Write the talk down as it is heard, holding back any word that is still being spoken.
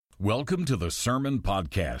Welcome to the Sermon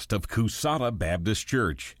Podcast of Cusata Baptist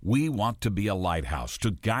Church. We want to be a lighthouse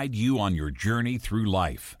to guide you on your journey through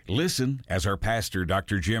life. Listen as our pastor,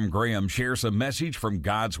 Dr. Jim Graham, shares a message from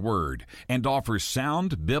God's Word and offers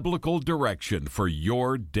sound biblical direction for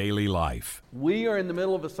your daily life. We are in the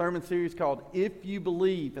middle of a sermon series called If You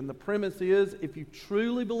Believe, and the premise is if you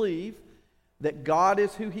truly believe that God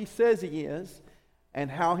is who He says He is, and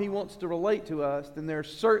how He wants to relate to us, then there are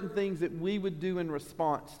certain things that we would do in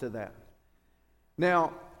response to that.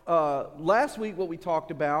 Now, last week what we talked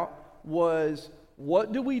about was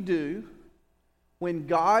what do we do when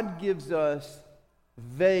God gives us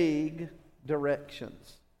vague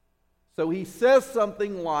directions? So He says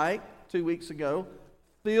something like, 2 weeks ago,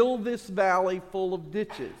 fill this valley full of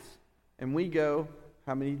ditches. And we go,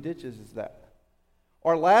 how many ditches is that?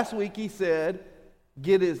 Or last week He said,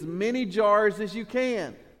 get as many jars as you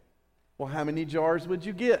can. Well, how many jars would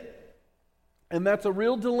you get? And that's a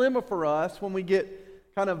real dilemma for us when we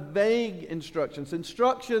get kind of vague instructions.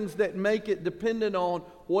 Instructions that make it dependent on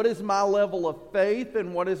what is my level of faith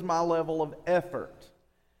and what is my level of effort.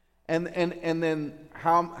 And then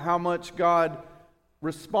how much God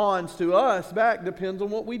responds to us back depends on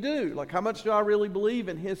what we do. Like how much do I really believe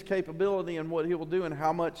in His capability and what He will do, and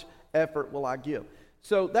how much effort will I give?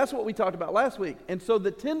 So that's what we talked about last week. And so the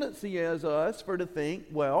tendency is to think,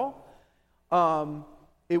 well,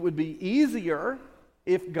 it would be easier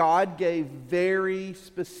if God gave very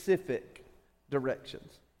specific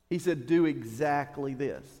directions. He said, do exactly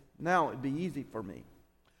this. Now it'd be easy for me.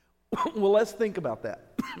 Well, let's think about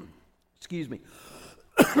that. Excuse me.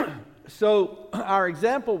 So our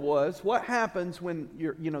example was, what happens when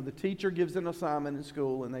the teacher gives an assignment in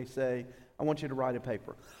school and they say, I want you to write a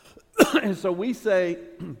paper. And so we say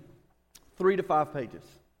 3 to 5 pages.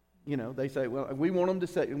 They say, well, we want them to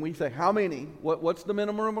say, and we say, how many? What's the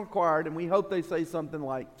minimum required? And we hope they say something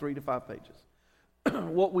like 3 to 5 pages.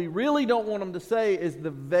 What we really don't want them to say is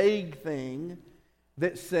the vague thing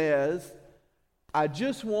that says, I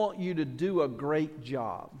just want you to do a great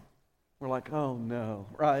job. We're like, oh no,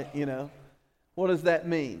 right? What does that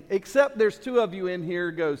mean? Except there's 2 of you in here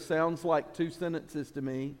who sounds like 2 sentences to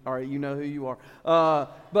me. All right, you know who you are.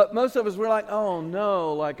 But most of us, we're like, oh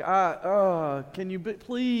no, can you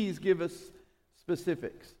please give us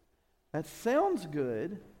specifics? That sounds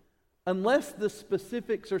good, unless the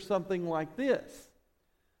specifics are something like this.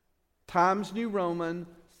 Times New Roman,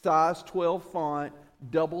 size 12 font,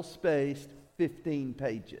 double spaced, 15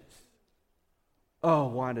 pages. Oh,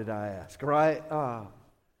 why did I ask, right?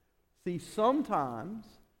 See, sometimes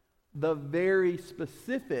the very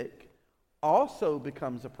specific also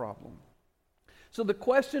becomes a problem. So the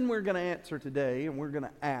question we're going to answer today, and we're going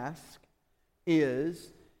to ask,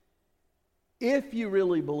 is, if you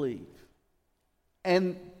really believe,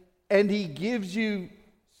 and He gives you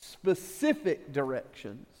specific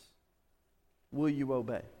directions, will you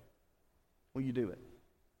obey? Will you do it?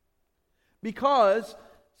 Because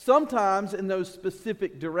sometimes in those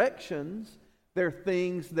specific directions, there are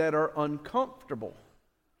things that are uncomfortable.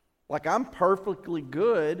 Like I'm perfectly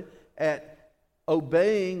good at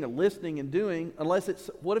obeying and listening and doing,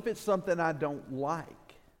 what if it's something I don't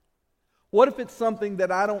like? What if it's something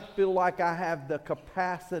that I don't feel like I have the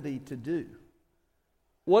capacity to do?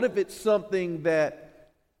 What if it's something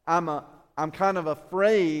that I'm kind of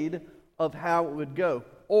afraid of how it would go?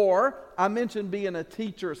 Or I mentioned being a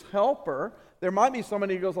teacher's helper. There might be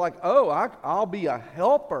somebody who goes like, oh, I'll be a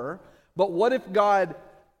helper. But what if God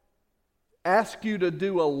asks you to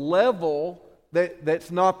do a level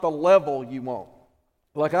that's not the level you want?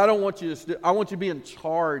 Like, I don't want you to I want you to be in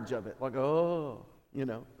charge of it. Like, I'll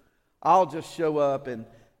just show up and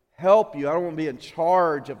help you. I don't want to be in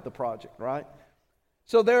charge of the project, right?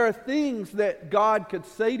 So there are things that God could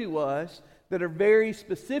say to us that are very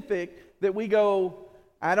specific that we go,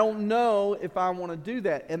 I don't know if I want to do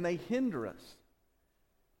that, and they hinder us.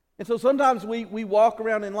 And so sometimes we walk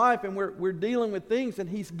around in life and we're dealing with things, and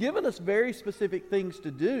He's given us very specific things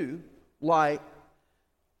to do, like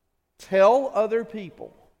tell other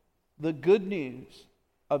people the good news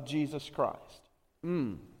of Jesus Christ.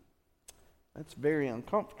 That's very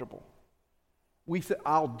uncomfortable. We say,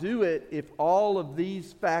 I'll do it if all of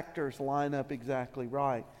these factors line up exactly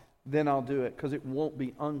right, then I'll do it because it won't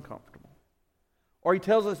be uncomfortable. Or He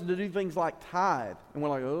tells us to do things like tithe, and we're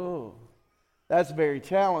like, oh, that's very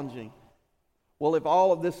challenging. Well, if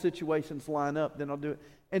all of these situations line up, then I'll do it.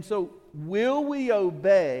 And so, will we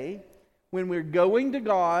obey when we're going to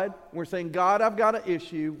God, we're saying, God, I've got an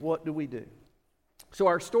issue, what do we do? So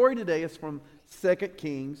our story today is from 2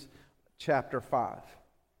 Kings chapter 5.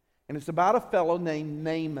 And it's about a fellow named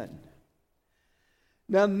Naaman.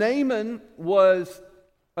 Now, Naaman was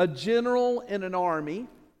a general in an army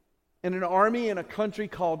in a country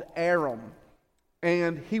called Aram.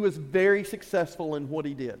 And he was very successful in what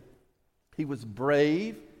he did. He was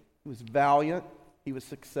brave, he was valiant, he was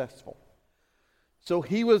successful. So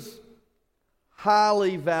he was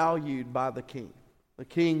highly valued by the king. The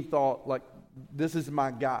king thought, like, this is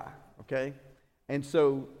my guy, okay? And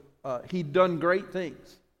so he'd done great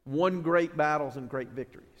things, won great battles and great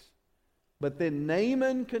victories. But then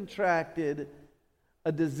Naaman contracted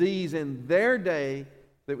a disease in their day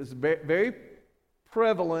that was very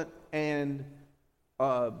prevalent and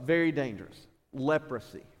very dangerous.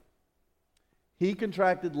 Leprosy. He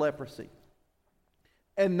contracted leprosy.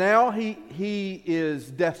 And now he is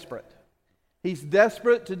desperate. He's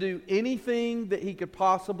desperate to do anything that he could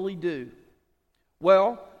possibly do.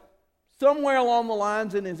 Well, somewhere along the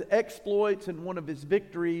lines in his exploits and one of his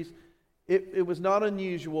victories, it was not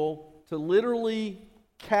unusual to literally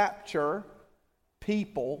capture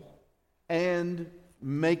people and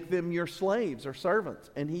make them your slaves or servants.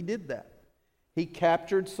 And he did that. He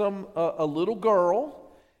captured a little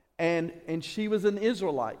girl, and she was an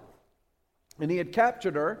Israelite. And he had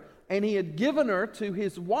captured her, and he had given her to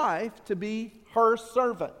his wife to be her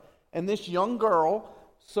servant. And this young girl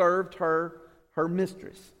served her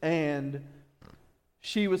mistress. And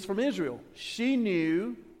she was from Israel. She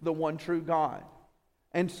knew the one true God.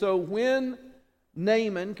 And so when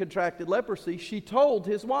Naaman contracted leprosy, she told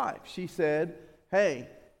his wife, she said, hey,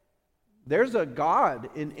 there's a God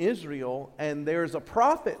in Israel, and there's a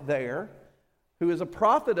prophet there who is a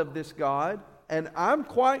prophet of this God, and I'm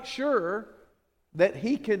quite sure that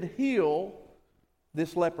he can heal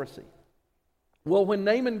this leprosy. Well, when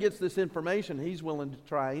Naaman gets this information, he's willing to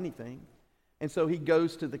try anything. And so he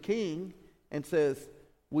goes to the king and says,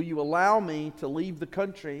 will you allow me to leave the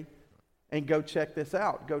country and go check this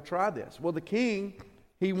out, go try this? Well, the king,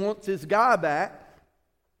 he wants his guy back,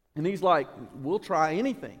 and he's like, we'll try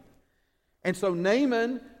anything. And so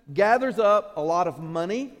Naaman gathers up a lot of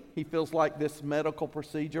money. He feels like this medical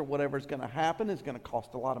procedure, whatever is going to happen, is going to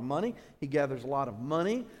cost a lot of money. He gathers a lot of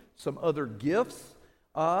money, some other gifts,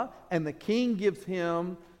 and the king gives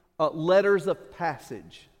him letters of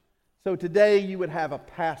passage. So today you would have a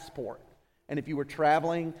passport. And if you were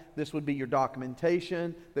traveling, this would be your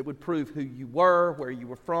documentation that would prove who you were, where you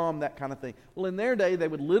were from, that kind of thing. Well, in their day, they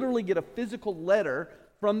would literally get a physical letter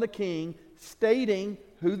from the king stating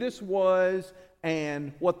who this was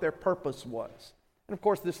and what their purpose was. And of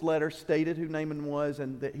course, this letter stated who Naaman was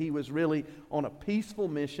and that he was really on a peaceful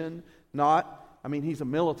mission, he's a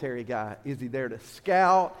military guy. Is he there to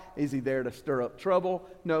scout? Is he there to stir up trouble?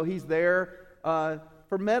 No, he's there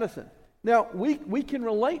for medicine. Now, we can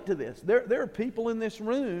relate to this. There are people in this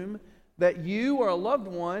room that you or a loved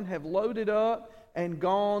one have loaded up and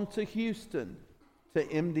gone to Houston, to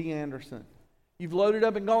MD Anderson. You've loaded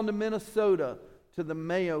up and gone to Minnesota, to the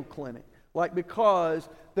Mayo Clinic. Because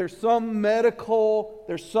there's something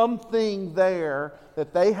there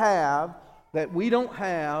that they have that we don't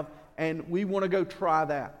have, and we want to go try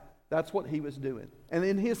that. That's what he was doing. And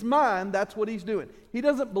in his mind, that's what he's doing. He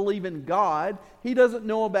doesn't believe in God. He doesn't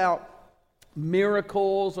know about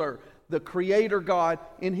miracles or the Creator God.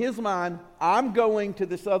 In his mind, I'm going to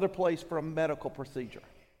this other place for a medical procedure.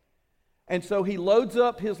 And so he loads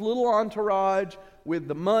up his little entourage with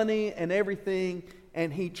the money and everything,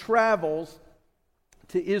 and he travels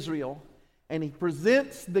to Israel, and he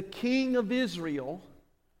presents the king of Israel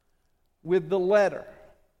with the letter.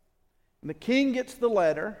 And the king gets the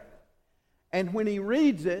letter, and when he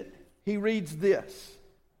reads it, he reads this.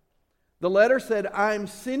 The letter said, I'm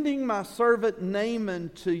sending my servant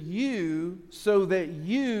Naaman to you so that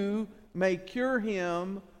you may cure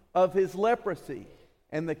him of his leprosy.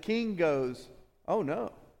 And the king goes, oh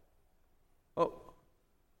no.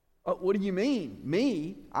 What do you mean?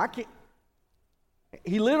 Me? I can't.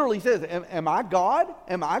 He literally says, am I God?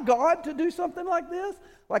 Am I God to do something like this?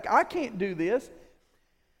 I can't do this.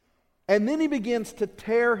 And then he begins to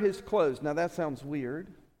tear his clothes. Now that sounds weird.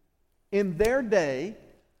 In their day,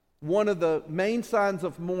 one of the main signs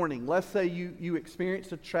of mourning, let's say you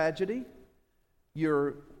experienced a tragedy,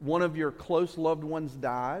 one of your close loved ones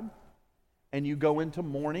died, and you go into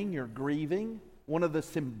mourning, you're grieving. One of the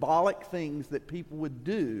symbolic things that people would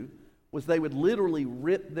do was they would literally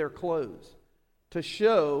rip their clothes to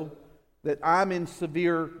show that I'm in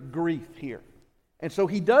severe grief here. And so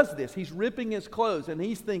he does this. He's ripping his clothes, and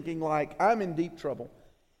he's thinking I'm in deep trouble.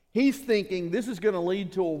 He's thinking this is going to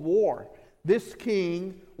lead to a war. This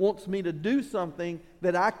king wants me to do something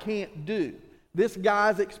that I can't do. This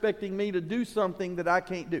guy's expecting me to do something that I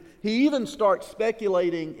can't do. He even starts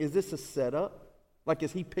speculating, is this a setup? Like,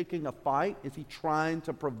 is he picking a fight? Is he trying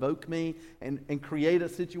to provoke me and create a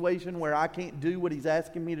situation where I can't do what he's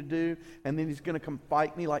asking me to do, and then he's going to come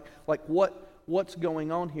fight me? Like what's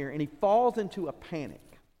going on here? And he falls into a panic.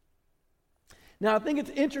 Now, I think it's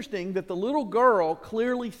interesting that the little girl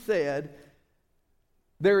clearly said,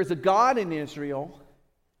 there is a God in Israel,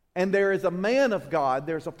 and there is a man of God,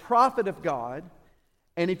 there's a prophet of God,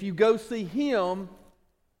 and if you go see him,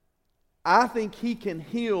 I think he can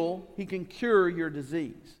heal, he can cure your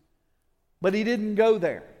disease. But he didn't go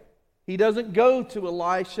there. He doesn't go to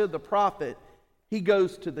Elisha the prophet. He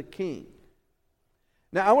goes to the king.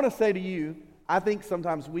 Now, I want to say to you, I think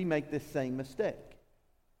sometimes we make this same mistake.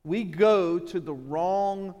 We go to the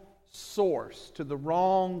wrong source, to the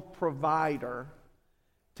wrong provider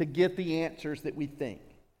to get the answers that we think.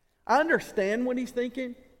 I understand what he's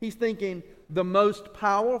thinking. He's thinking the most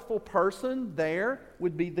powerful person there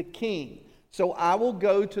would be the king. So I will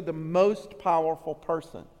go to the most powerful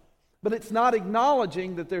person. But it's not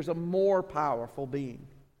acknowledging that there's a more powerful being.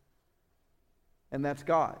 And that's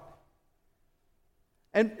God.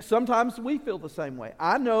 And sometimes we feel the same way.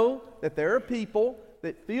 I know that there are people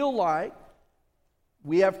that feel like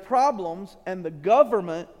we have problems and the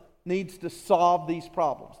government needs to solve these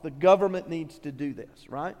problems. The government needs to do this,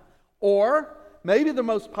 right? Or maybe the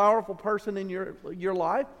most powerful person in your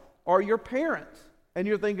life are your parents. And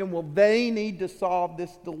you're thinking, well, they need to solve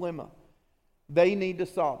this dilemma. They need to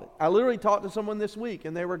solve it. I literally talked to someone this week,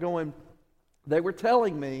 and they were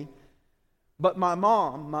telling me, but my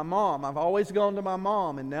mom, I've always gone to my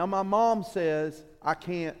mom, and now my mom says, I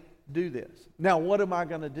can't do this. Now, what am I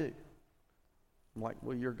going to do? I'm like,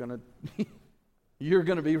 well, you're going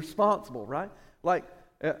to be responsible, right? Like,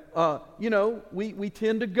 we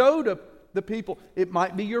tend to go to the people. It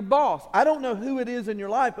might be your boss. I don't know who it is in your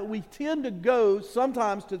life, but we tend to go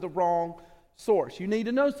sometimes to the wrong source. You need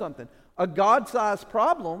to know something. A God-sized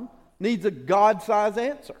problem needs a God-sized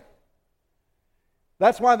answer.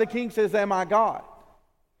 That's why the king says, am I God?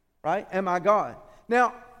 Right? Am I God?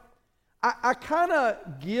 Now, I kind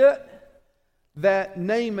of get that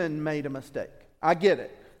Naaman made a mistake. I get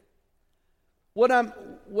it. What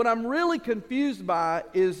I'm really confused by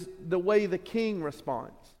is the way the king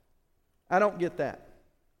responds. I don't get that.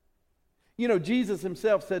 You know, Jesus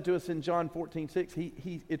himself said to us in John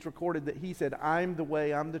 14:6, it's recorded that he said, I'm the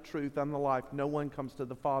way, I'm the truth, I'm the life. No one comes to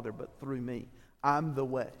the Father but through me. I'm the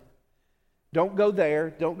way. Don't go there,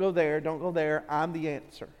 don't go there, don't go there. I'm the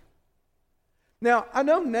answer. Now, I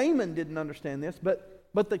know Naaman didn't understand this,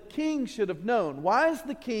 but the king should have known. Why is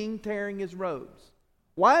the king tearing his robes?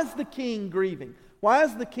 Why is the king grieving? Why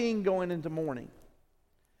is the king going into mourning?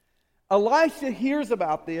 Elisha hears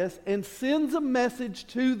about this and sends a message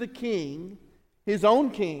to the king, his own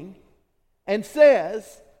king, and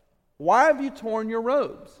says, why have you torn your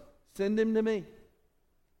robes? Send him to me.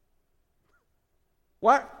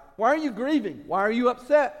 Why are you grieving? Why are you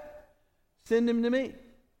upset? Send him to me.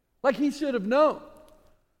 Like he should have known.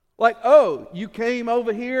 Like, oh, you came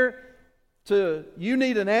over here you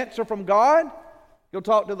need an answer from God? Go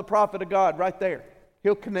talk to the prophet of God right there.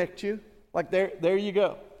 He'll connect you. Like there you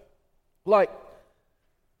go. Like,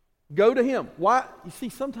 go to him. Why? You see,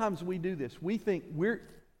 sometimes we do this. We think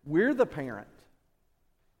we're the parent.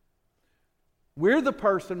 We're the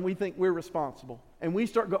person we think we're responsible. And we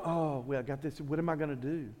start going, oh, well, I got this. What am I going to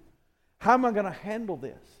do? How am I going to handle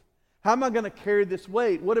this? How am I going to carry this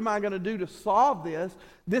weight? What am I going to do to solve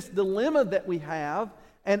this dilemma that we have?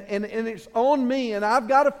 And it's on me, and I've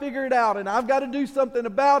got to figure it out, and I've got to do something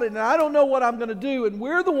about it, and I don't know what I'm going to do, and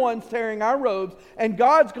we're the ones tearing our robes, and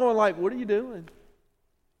God's going like, what are you doing?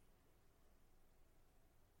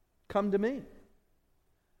 Come to me.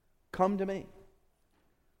 Come to me.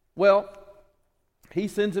 Well, he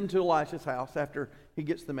sends him to Elisha's house after he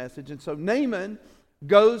gets the message, and so Naaman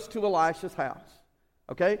goes to Elisha's house,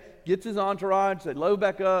 okay? Gets his entourage, they load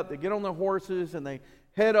back up, they get on their horses, and they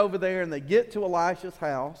head over there, and they get to Elisha's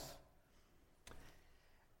house.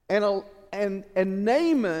 And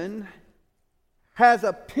Naaman has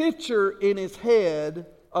a picture in his head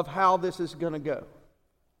of how this is going to go.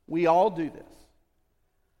 We all do this.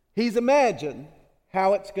 He's imagined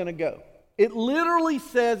how it's going to go. It literally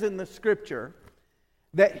says in the scripture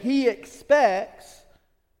that he expects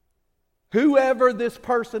whoever this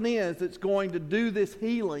person is that's going to do this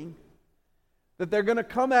healing, that they're going to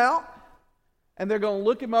come out and they're going to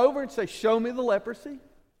look him over and say, show me the leprosy.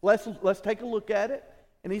 Let's take a look at it.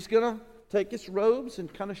 And he's going to take his robes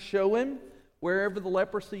and kind of show him wherever the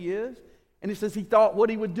leprosy is. And he says he thought what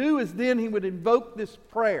he would do is then he would invoke this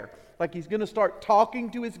prayer. Like he's going to start talking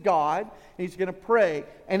to his God. And he's going to pray.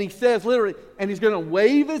 And he says literally, and he's going to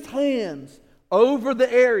wave his hands over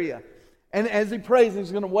the area. And as he prays,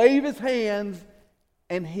 he's going to wave his hands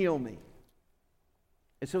and heal me.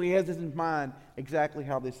 And so he has in his mind exactly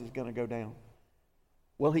how this is going to go down.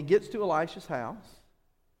 Well, he gets to Elisha's house,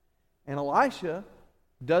 and Elisha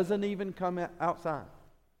doesn't even come outside.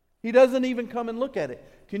 He doesn't even come and look at it.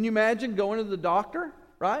 Can you imagine going to the doctor,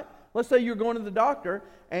 right? Let's say you're going to the doctor,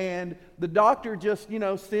 and the doctor just,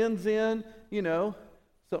 sends in,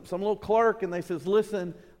 some little clerk, and they says,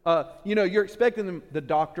 listen, you're expecting them, the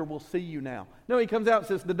doctor will see you now. No, he comes out and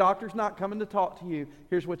says, the doctor's not coming to talk to you.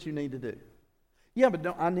 Here's what you need to do. Yeah,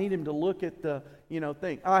 but I need him to look at the,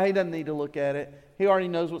 thing. He doesn't need to look at it. He already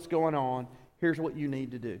knows what's going on. Here's what you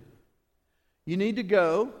need to do. You need to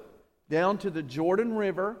go down to the Jordan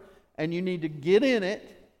River, and you need to get in it,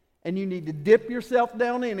 and you need to dip yourself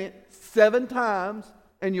down in it 7 times,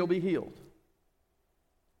 and you'll be healed.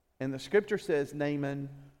 And the scripture says Naaman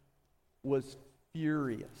was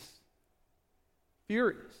furious.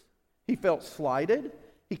 Furious. He felt slighted.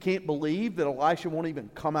 He can't believe that Elisha won't even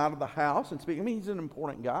come out of the house and speak. I mean, he's an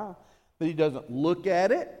important guy. But he doesn't look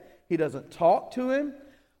at it. He doesn't talk to him.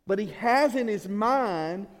 But he has in his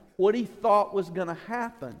mind what he thought was going to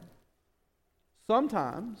happen.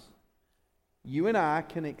 Sometimes you and I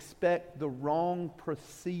can expect the wrong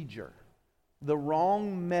procedure, the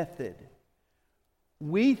wrong method.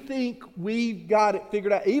 We think we've got it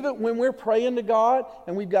figured out. Even when we're praying to God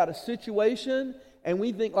and we've got a situation and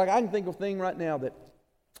we think, like I can think of a thing right now that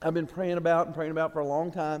I've been praying about for a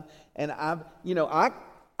long time, and I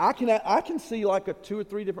can see like 2 or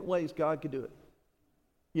 3 different ways God could do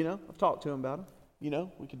it. I've talked to him about it.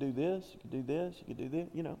 We could do this, you could do this, you could do this,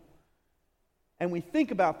 And we think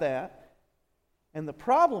about that, and the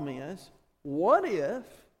problem is, what if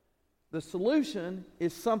the solution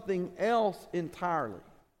is something else entirely?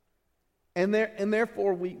 And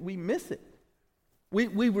therefore we miss it.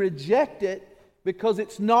 We reject it because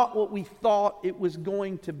it's not what we thought it was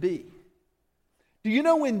going to be. Do you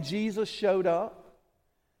know when Jesus showed up,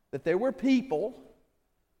 that there were people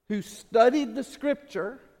who studied the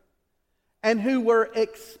Scripture and who were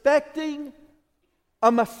expecting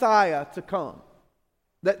a Messiah to come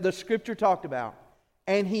that the Scripture talked about,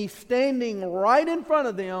 and He's standing right in front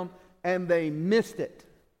of them, and they missed it.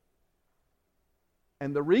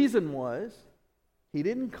 And the reason was, He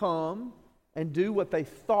didn't come and do what they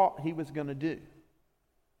thought He was going to do.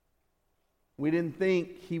 We didn't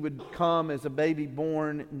think He would come as a baby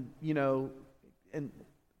born, and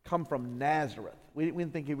come from Nazareth. We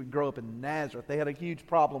didn't think He would grow up in Nazareth. They had a huge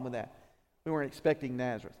problem with that. We weren't expecting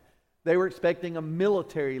Nazareth. They were expecting a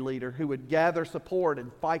military leader who would gather support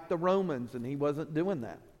and fight the Romans, and He wasn't doing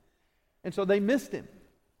that. And so they missed Him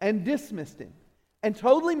and dismissed Him and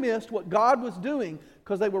totally missed what God was doing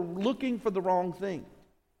because they were looking for the wrong thing.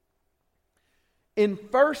 In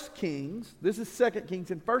 1 Kings, this is 2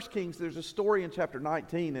 Kings, in 1 Kings there's a story in chapter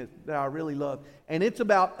 19 that I really love. And it's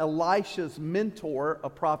about Elisha's mentor, a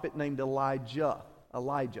prophet named Elijah.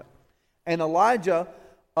 And Elijah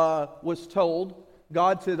was told,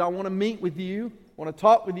 God said, I want to meet with you, I want to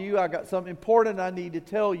talk with you, I got something important I need to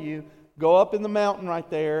tell you. Go up in the mountain right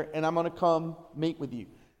there, and I'm going to come meet with you.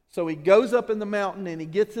 So he goes up in the mountain, and he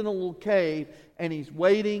gets in a little cave, and he's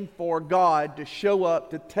waiting for God to show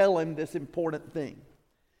up to tell him this important thing.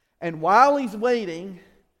 And while he's waiting,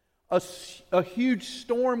 a huge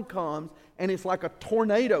storm comes, and it's like a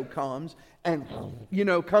tornado comes, and,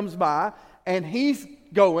 comes by, and he's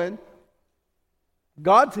going,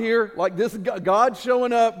 God's here, like this, God's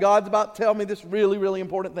showing up, God's about to tell me this really, really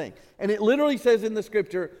important thing. And it literally says in the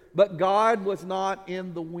scripture, but God was not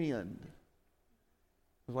in the wind.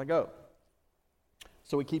 It's like, oh.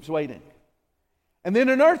 So he keeps waiting. And then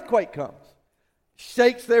an earthquake comes.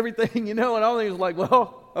 Shakes everything, and all things like,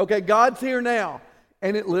 well, okay, God's here now.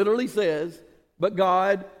 And it literally says, but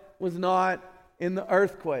God was not in the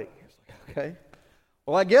earthquake. It's like, okay.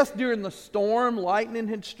 Well, I guess during the storm, lightning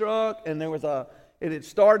had struck, and it had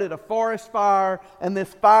started a forest fire, and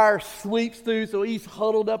this fire sweeps through, so he's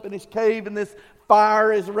huddled up in his cave, and this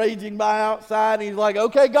fire is raging by outside, and he's like,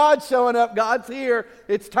 okay, God's showing up, God's here,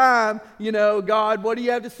 it's time, God, what do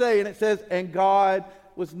you have to say? And it says, and God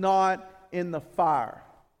was not in the fire.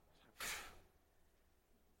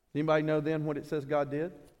 Anybody know then what it says God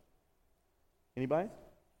did? Anybody?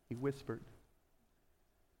 He whispered.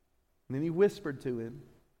 And then he whispered to him,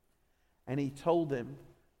 and he told him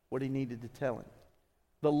what he needed to tell him.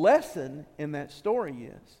 The lesson in that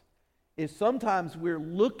story is sometimes we're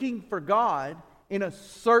looking for God in a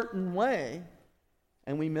certain way,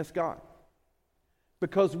 and we miss God.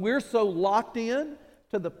 Because we're so locked in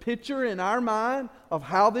to the picture in our mind of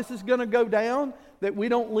how this is going to go down that we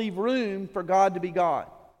don't leave room for God to be God.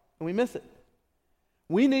 And we miss it.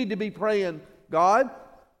 We need to be praying, God,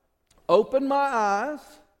 open my eyes,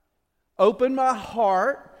 open my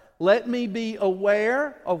heart, let me be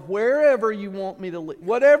aware of wherever you want me to live,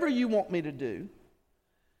 whatever you want me to do,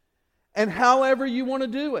 and however you want to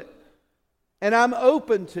do it. And I'm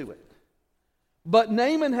open to it. But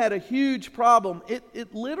Naaman had a huge problem.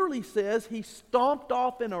 It literally says he stomped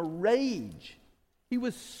off in a rage. He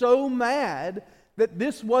was so mad that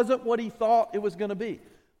this wasn't what he thought it was going to be.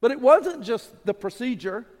 But it wasn't just the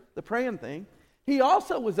procedure, the praying thing. He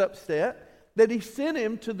also was upset that he sent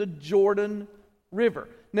him to the Jordan River.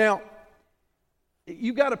 Now,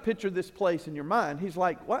 you got to picture this place in your mind. He's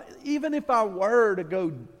like, what? Even if I were to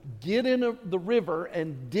go get in the river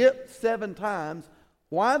and dip 7 times,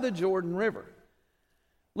 why the Jordan River?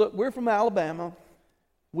 Look, we're from Alabama.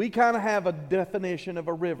 We kind of have a definition of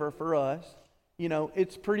a river for us. You know,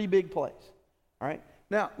 it's a pretty big place. All right?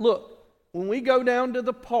 Now, look, when we go down to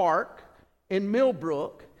the park in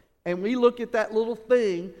Millbrook and we look at that little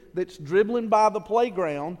thing that's dribbling by the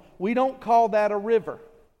playground, we don't call that a river.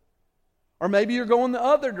 Or maybe you're going the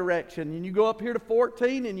other direction and you go up here to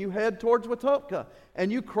 14 and you head towards Wetumpka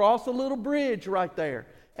and you cross a little bridge right there.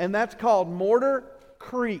 And that's called Mortar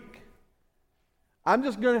Creek. I'm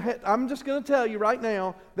just going to tell you right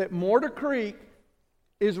now that Mortar Creek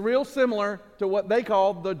is real similar to what they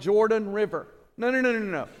call the Jordan River.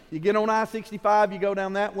 No. You get on I-65, you go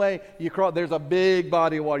down that way, you cross. There's a big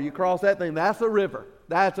body of water. You cross that thing, that's a river.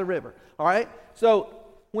 That's a river. All right? So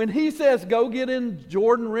when he says go get in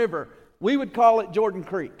Jordan River, we would call it Jordan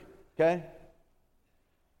Creek. Okay?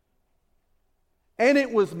 And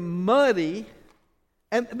it was muddy.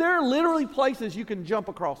 And there are literally places you can jump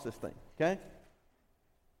across this thing. Okay?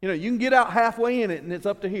 You know, you can get out halfway in it and it's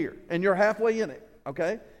up to here. And you're halfway in it.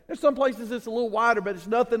 Okay? There's some places it's a little wider, but it's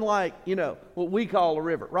nothing like, you know, what we call a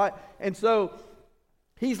river, right? And so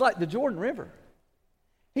he's like, the Jordan River.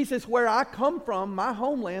 He says, where I come from, my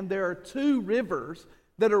homeland, there are 2 rivers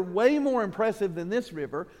that are way more impressive than this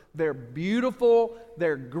river. They're beautiful,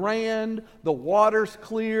 they're grand, the water's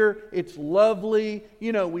clear, it's lovely.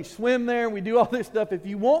 You know, we swim there, we do all this stuff. If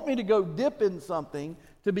you want me to go dip in something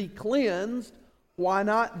to be cleansed, why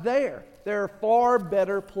not there? There are far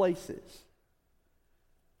better places.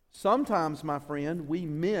 Sometimes, my friend, we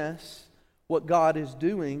miss what God is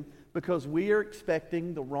doing because we are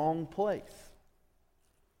expecting the wrong place.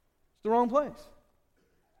 It's the wrong place.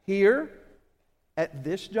 Here, at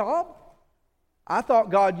this job, I thought,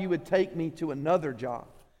 God, you would take me to another job.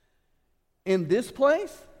 In this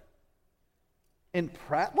place? In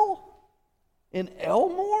Prattville? In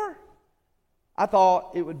Elmore? I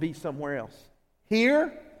thought it would be somewhere else.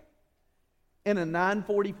 Here? In a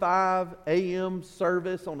 9:45 a.m.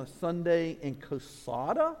 service on a Sunday in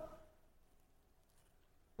Coushatta?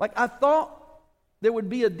 Like, I thought there would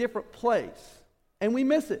be a different place. And we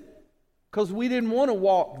miss it. Because we didn't want to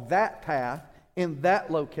walk that path in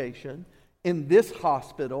that location, in this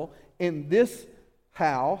hospital, in this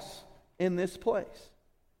house, in this place.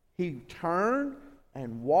 He turned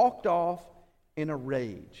and walked off in a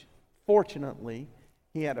rage. Fortunately,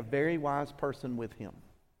 he had a very wise person with him.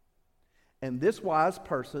 And this wise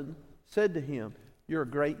person said to him, you're a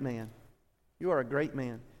great man. You are a great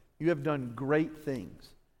man. You have done great things.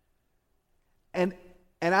 And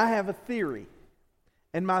I have a theory.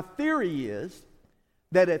 And my theory is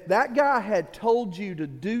that if that guy had told you to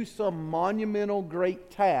do some monumental great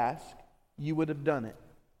task, you would have done it.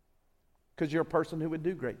 Because you're a person who would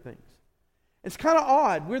do great things. It's kind of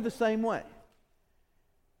odd. We're the same way.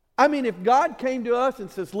 I mean, if God came to us and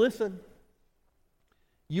says, listen,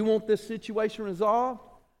 you want this situation resolved?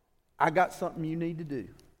 I got something you need to do.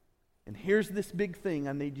 And here's this big thing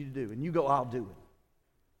I need you to do. And you go, I'll do it.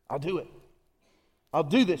 I'll do it. I'll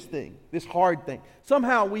do this thing, this hard thing.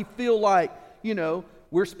 Somehow we feel like, you know,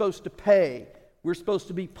 we're supposed to pay. We're supposed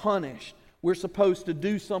to be punished. We're supposed to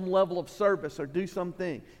do some level of service or do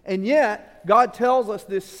something. And yet, God tells us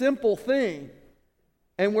this simple thing.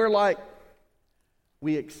 And we're like,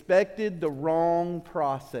 we expected the wrong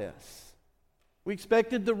process. We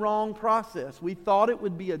expected the wrong process. We thought it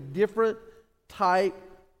would be a different type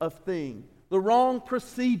of thing. The wrong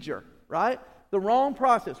procedure, right? The wrong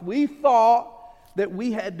process. We thought that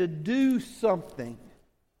we had to do something.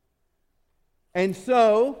 And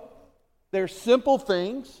so, there's simple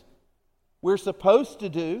things we're supposed to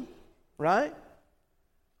do, right?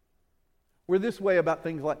 We're this way about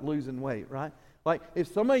things like losing weight, right? Like, if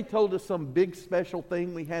somebody told us some big special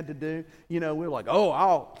thing we had to do, you know, we're like, oh,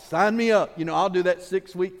 I'll sign me up. You know, I'll do that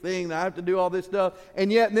 6-week thing. I have to do all this stuff.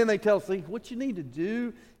 And yet, and then they tell us, see, what you need to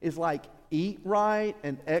do is like eat right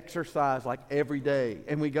and exercise like every day.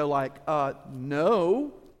 And we go like,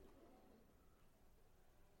 no.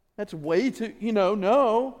 That's way too,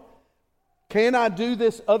 no. Can I do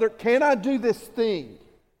this thing?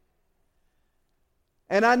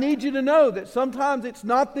 And I need you to know that sometimes it's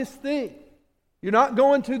not this thing. You're not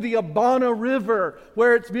going to the Abana River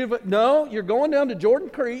where it's beautiful. No, you're going down to Jordan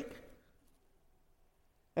Creek.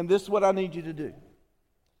 And this is what I need you to do.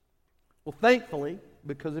 Well, thankfully,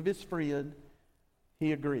 because of his friend,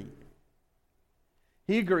 he agreed.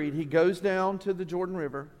 He agreed. He goes down to the Jordan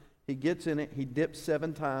River. He gets in it. He dips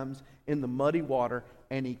 7 times in the muddy water.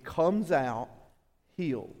 And he comes out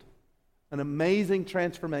healed. An amazing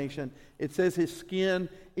transformation. It says his skin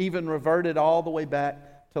even reverted all the way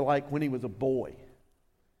back to like when he was a boy.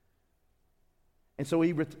 And so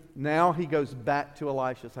now he goes back to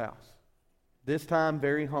Elisha's house. This time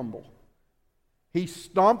very humble. He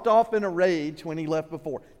stomped off in a rage when he left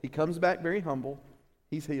before. He comes back very humble.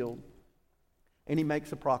 He's healed. And he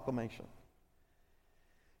makes a proclamation.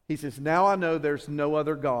 He says, now I know there's no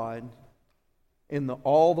other God in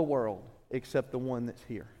all the world except the one that's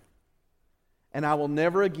here. And I will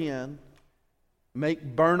never again make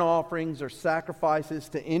burnt offerings or sacrifices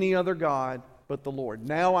to any other God but the Lord.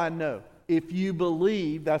 Now I know. If you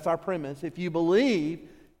believe, that's our premise, if you believe,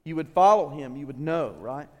 you would follow him, you would know,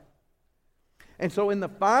 right? And so in the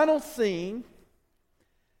final scene,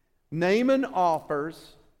 Naaman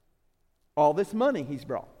offers all this money he's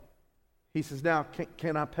brought. He says, now,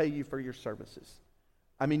 can I pay you for your services?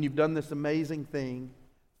 I mean, you've done this amazing thing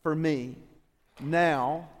for me.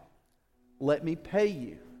 Now, let me pay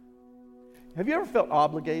you. Have you ever felt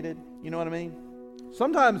obligated? You know what I mean?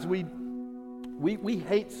 Sometimes we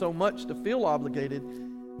hate so much to feel obligated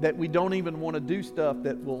that we don't even want to do stuff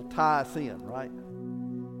that will tie us in, right?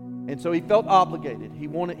 And so he felt obligated. He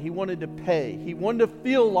wanted to pay. He wanted to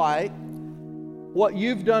feel like what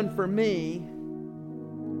you've done for me,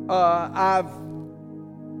 I've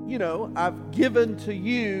given to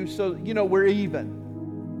you, so we're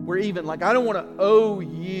even. We're even. Like, I don't want to owe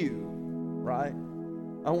you, right?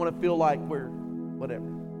 I want to feel like we're whatever.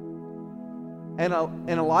 And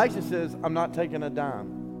Elisha says, I'm not taking a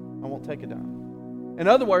dime. I won't take a dime. In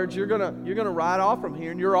other words, you're gonna ride off from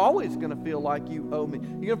here, and you're always gonna feel like you owe me.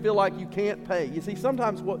 You're gonna feel like you can't pay. You see,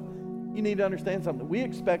 sometimes what you need to understand something. We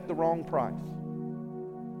expect the wrong price.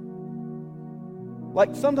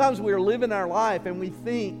 Like sometimes we're living our life and we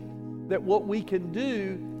think that what we can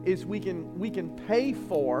do is we can pay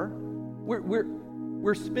for.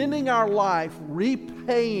 We're spending our life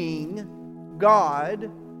repaying God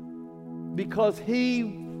because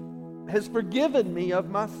He has forgiven me of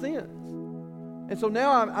my sins. And so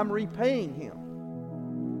now I'm repaying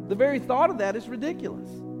Him. The very thought of that is ridiculous.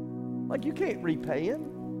 Like, you can't repay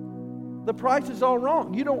Him. The price is all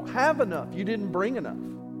wrong. You don't have enough. You didn't bring enough.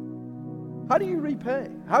 How do you repay?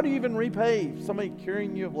 How do you even repay somebody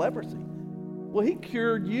curing you of leprosy? Well, He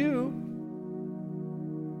cured you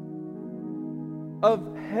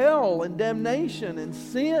of hell and damnation and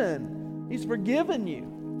sin. He's forgiven you.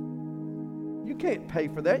 You can't pay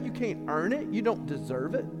for that. You can't earn it. You don't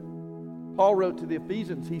deserve it. Paul wrote to the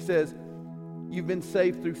Ephesians, he says, you've been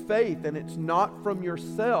saved through faith, and it's not from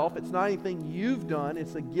yourself. It's not anything you've done.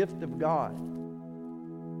 It's a gift of God.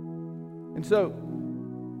 And so,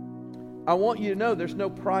 I want you to know there's no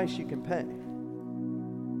price you can pay.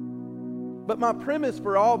 But my premise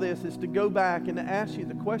for all this is to go back and to ask you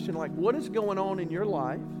the question, like, what is going on in your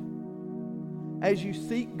life as you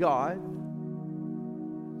seek God?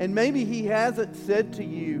 And maybe He hasn't said to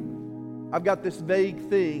you, I've got this vague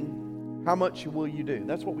thing, how much will you do?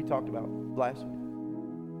 That's what we talked about last week.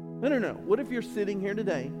 No. What if you're sitting here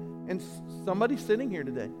today, and somebody's sitting here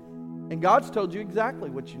today, and God's told you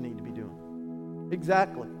exactly what you need to be doing?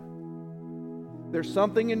 Exactly. There's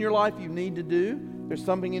something in your life you need to do. There's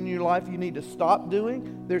something in your life you need to stop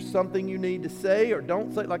doing. There's something you need to say or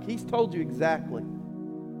don't say. Like, He's told you exactly.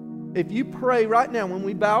 If you pray right now, when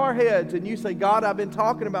we bow our heads and you say, God, I've been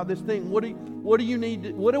talking about this thing. What do you need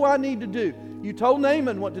to, what do I need to do? You told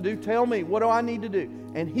Naaman what to do. Tell me, what do I need to do?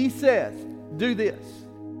 And he says, do this.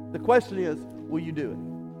 The question is, will you do it?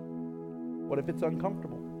 What if it's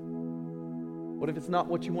uncomfortable? What if it's not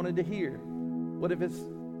what you wanted to hear? What if it's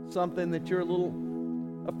something that you're a little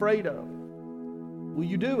afraid of? Will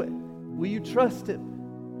you do it? Will you trust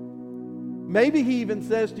Him? Maybe He even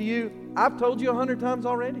says to you, I've told you 100 times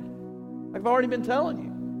already. I've already been telling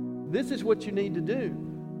you. This is what you need to do.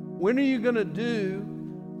 When are you going to do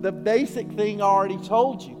the basic thing I already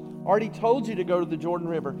told you? I already told you to go to the Jordan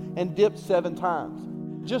River and dip 7 times.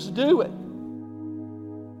 Just do it.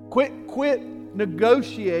 Quit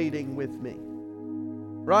negotiating with me.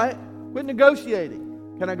 Right? Quit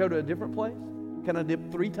negotiating. Can I go to a different place? Can I dip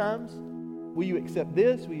 3 times? Will you accept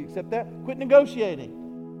this? Will you accept that? Quit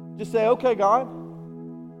negotiating. Just say, okay, God,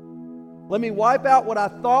 let me wipe out what I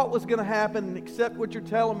thought was going to happen and accept what you're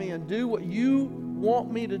telling me and do what you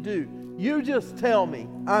want me to do. You just tell me,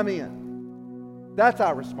 I'm in. That's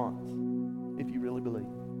our response, if you really believe.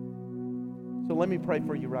 So let me pray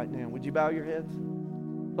for you right now. Would you bow your heads?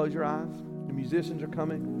 Close your eyes. The musicians are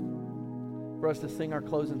coming for us to sing our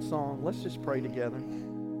closing song. Let's just pray together.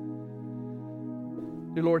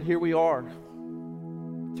 Dear Lord, here we are.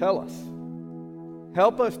 Tell us.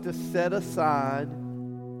 Help us to set aside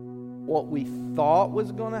what we thought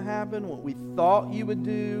was going to happen, what we thought you would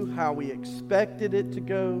do, how we expected it to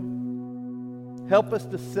go. Help us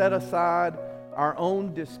to set aside our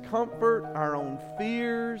own discomfort, our own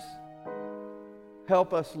fears.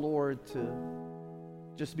 Help us, Lord, to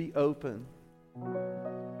just be open,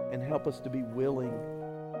 and help us to be willing.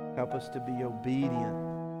 Help us to be obedient.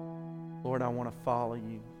 Lord, I want to follow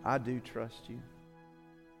you. I do trust you.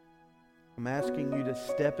 I'm asking you to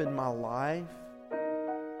step in my life.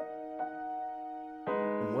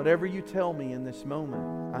 And whatever you tell me in this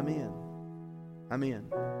moment, I'm in. I'm in.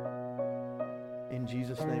 In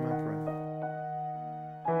Jesus' name I pray.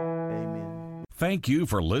 Amen. Thank you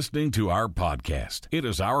for listening to our podcast. It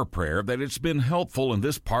is our prayer that it's been helpful in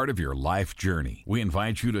this part of your life journey. We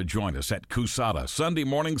invite you to join us at Coushatta Sunday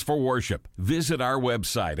mornings for worship. Visit our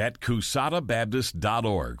website at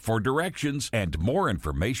CoushattaBaptist.org for directions and more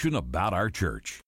information about our church.